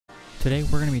Today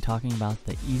we're going to be talking about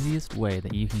the easiest way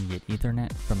that you can get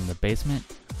Ethernet from the basement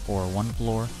or one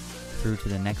floor through to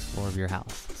the next floor of your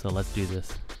house. So let's do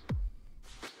this.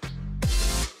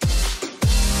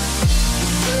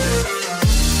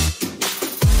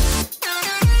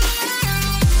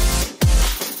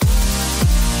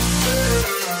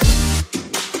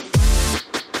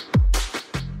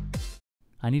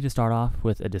 I need to start off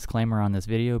with a disclaimer on this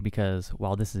video because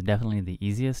while this is definitely the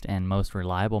easiest and most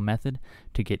reliable method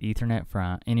to get Ethernet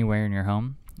from anywhere in your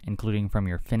home, including from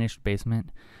your finished basement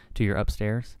to your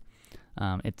upstairs,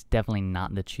 it's definitely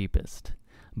not the cheapest.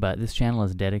 But this channel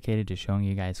is dedicated to showing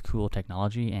you guys cool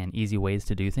technology and easy ways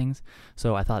to do things,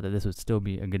 so I thought that this would still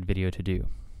be a good video to do.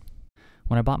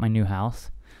 When I bought my new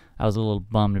house, I was a little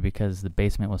bummed because the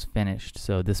basement was finished,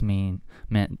 so this meant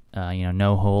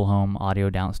no whole home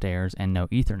audio downstairs and no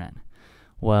Ethernet.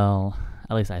 Well,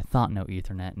 at least I thought no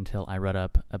Ethernet until I read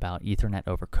up about Ethernet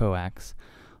over coax,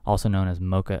 also known as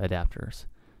MoCA adapters.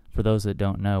 For those that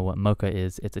don't know what MoCA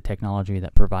is, it's a technology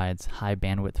that provides high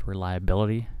bandwidth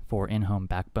reliability for in-home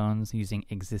backbones using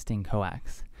existing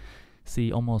coax.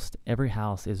 See, almost every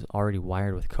house is already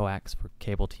wired with coax for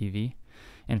cable TV.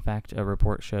 In fact, a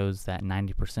report shows that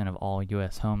 90% of all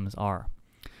US homes are.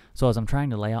 So as I'm trying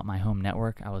to lay out my home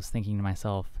network, I was thinking to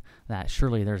myself that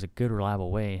surely there's a good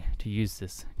reliable way to use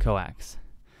this coax.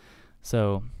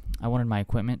 So I wanted my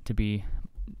equipment to be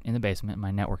in the basement,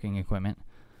 my networking equipment,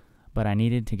 but I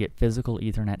needed to get physical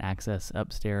Ethernet access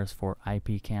upstairs for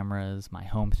IP cameras, my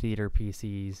home theater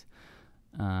PCs.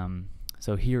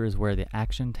 So here is where the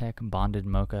actiontec bonded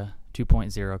MoCA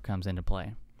 2.0 comes into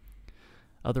play.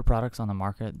 Other products on the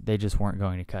market, they just weren't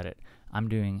going to cut it. I'm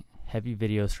doing heavy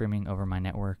video streaming over my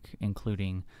network,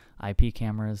 including IP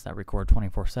cameras that record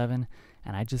 24/7,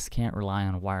 and I just can't rely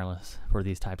on wireless for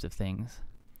these types of things.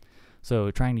 So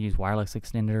trying to use wireless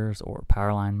extenders or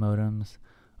power line modems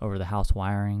over the house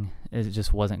wiring, it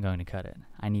just wasn't going to cut it.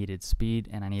 I needed speed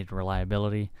and I needed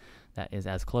reliability that is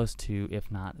as close to, if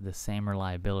not the same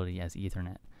reliability as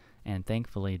Ethernet. And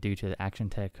thankfully, due to the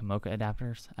actiontec MoCA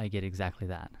adapters, I get exactly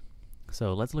that.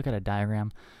 So let's look at a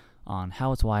diagram on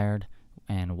how it's wired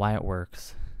and why it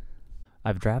works.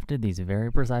 I've drafted these very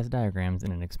precise diagrams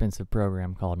in an expensive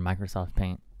program called Microsoft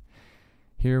Paint.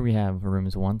 Here we have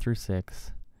rooms 1 through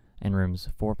 6, and rooms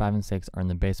 4, 5, and 6 are in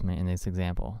the basement in this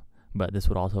example. But this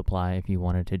would also apply if you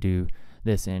wanted to do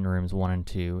this in rooms 1 and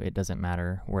 2. It doesn't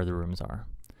matter where the rooms are.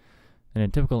 In a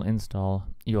typical install,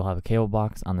 you'll have a cable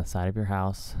box on the side of your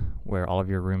house where all of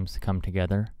your rooms come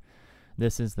together.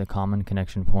 This is the common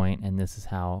connection point, and this is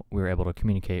how we're able to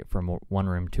communicate from one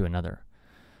room to another.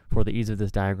 For the ease of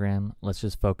this diagram, let's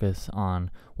just focus on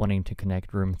wanting to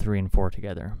connect room 3 and 4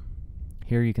 together.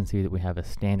 Here you can see that we have a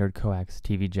standard coax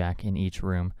TV jack in each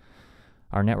room.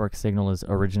 Our network signal is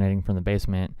originating from the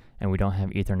basement, and we don't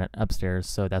have Ethernet upstairs,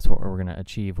 so that's what we're going to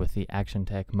achieve with the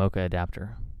actiontec MoCA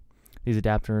adapter. These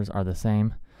adapters are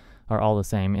all the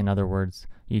same. In other words,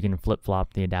 you can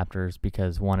flip-flop the adapters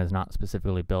because one is not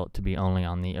specifically built to be only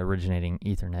on the originating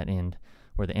Ethernet end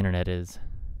where the internet is.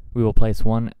 We will place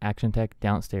one actiontec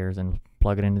downstairs and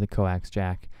plug it into the coax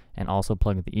jack, and also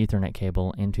plug the Ethernet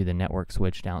cable into the network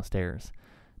switch downstairs.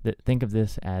 Think of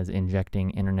this as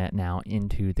injecting internet now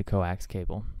into the coax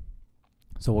cable.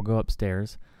 So we'll go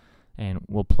upstairs and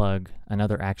we'll plug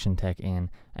another actiontec in,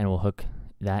 and we'll hook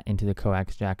that into the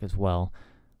coax jack as well,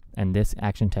 and this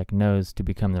actiontec knows to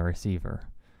become the receiver.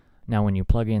 Now when you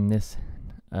plug in this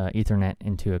Ethernet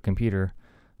into a computer,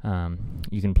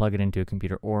 you can plug it into a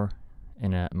computer, or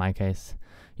in my case,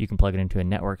 you can plug it into a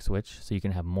network switch, so you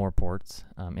can have more ports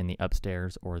in the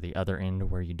upstairs or the other end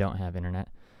where you don't have internet.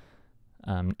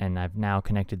 And I've now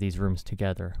connected these rooms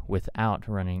together without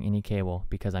running any cable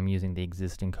because I'm using the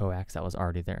existing coax that was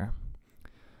already there.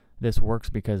 This works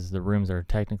because the rooms are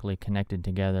technically connected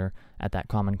together at that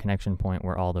common connection point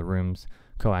where all the rooms'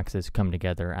 coaxes come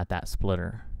together at that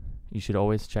splitter. You should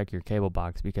always check your cable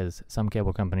box because some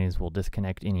cable companies will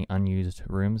disconnect any unused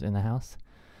rooms in the house.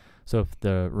 So if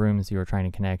the rooms you are trying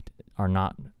to connect are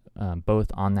not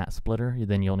both on that splitter,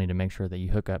 then you'll need to make sure that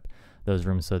you hook up those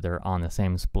rooms so they're on the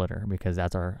same splitter, because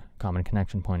that's our common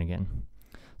connection point again.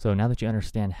 So now that you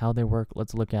understand how they work,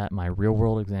 let's look at my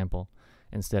real-world example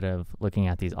instead of looking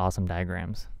at these awesome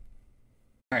diagrams.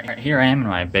 All right, here I am in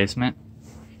my basement.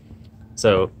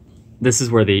 So this is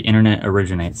where the internet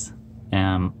originates.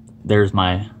 There's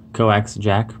my coax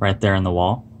jack right there in the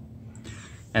wall.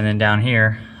 And then down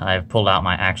here, I've pulled out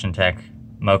my actiontec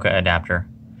MoCA adapter.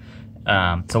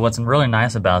 So what's really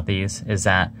nice about these is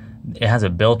that it has a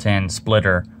built-in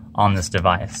splitter on this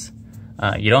device.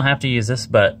 You don't have to use this,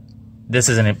 but this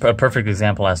is a perfect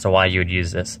example as to why you would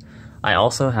use this. I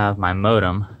also have my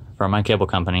modem from my cable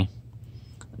company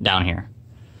down here.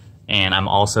 And I'm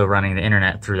also running the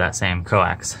internet through that same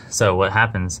coax. So what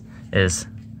happens is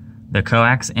the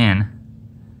coax in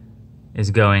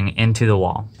is going into the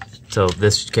wall. So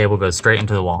this cable goes straight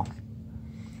into the wall.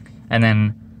 And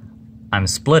then I'm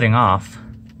splitting off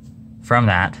from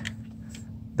that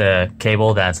the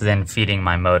cable that's then feeding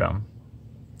my modem.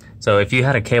 So if you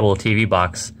had a cable TV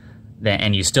box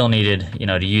and you still needed,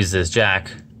 to use this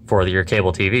jack for your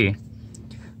cable TV,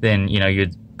 then,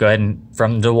 you'd go ahead and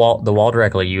from the wall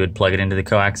directly, you would plug it into the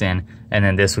coax in, and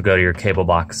then this would go to your cable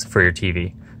box for your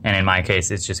TV. And in my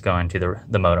case, it's just going to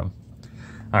the modem.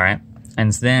 All right,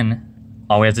 and then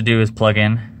all we have to do is plug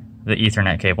in the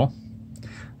Ethernet cable,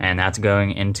 and that's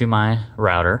going into my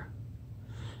router.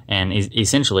 And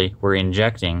essentially, we're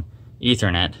injecting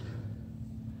Ethernet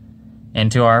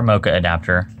into our MoCA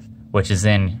adapter, which is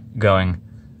then going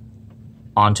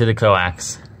onto the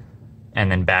coax and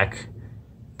then back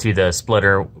to the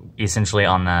splitter, essentially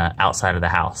on the outside of the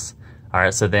house. All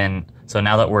right, so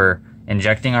now that we're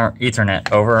injecting our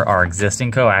Ethernet over our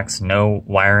existing coax, no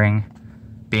wiring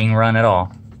being run at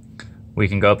all, we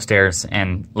can go upstairs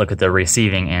and look at the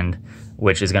receiving end,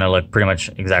 which is going to look pretty much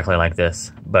exactly like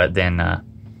this. But then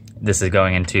this is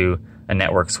going into a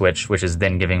network switch, which is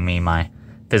then giving me my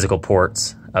physical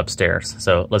ports upstairs.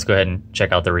 So let's go ahead and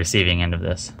check out the receiving end of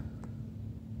this.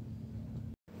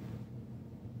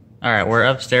 All right, we're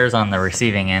upstairs on the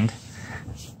receiving end.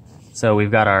 So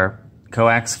we've got our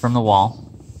coax from the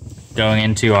wall going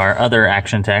into our other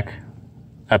actiontec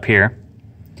up here.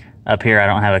 Up here I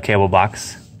don't have a cable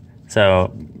box,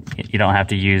 so you don't have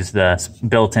to use the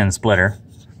built-in splitter.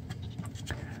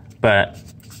 But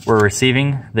we're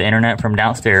receiving the internet from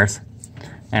downstairs,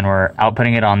 and we're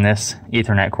outputting it on this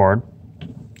Ethernet cord.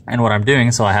 And what I'm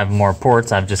doing, so I have more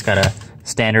ports, I've just got a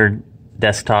standard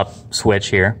desktop switch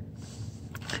here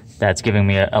that's giving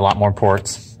me a lot more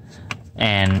ports.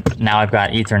 And now I've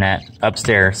got Ethernet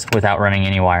upstairs without running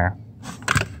any wire.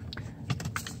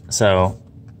 So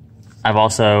I've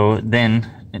also then,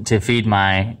 to feed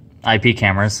my IP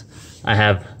cameras, I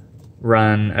have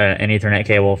run an Ethernet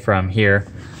cable from here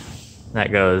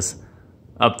that goes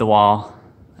up the wall,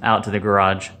 out to the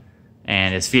garage,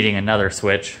 and is feeding another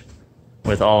switch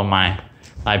with all of my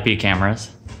IP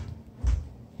cameras.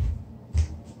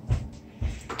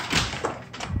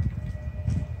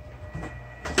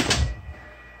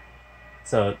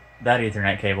 So that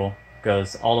Ethernet cable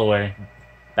goes all the way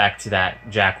back to that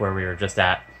jack where we were just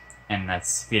at, and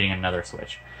that's feeding another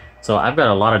switch. So I've got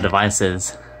a lot of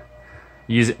devices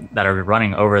that are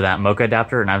running over that MoCA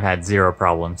adapter, and I've had zero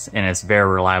problems, and it's very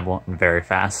reliable and very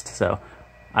fast. So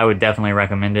I would definitely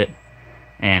recommend it,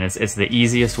 and it's the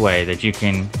easiest way that you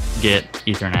can get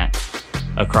Ethernet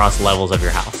across levels of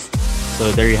your house.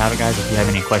 So there you have it, guys. If you have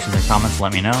any questions or comments,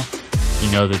 let me know.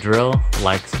 You know the drill.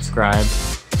 Like, subscribe.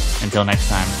 Until next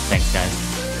time, thanks,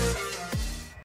 guys.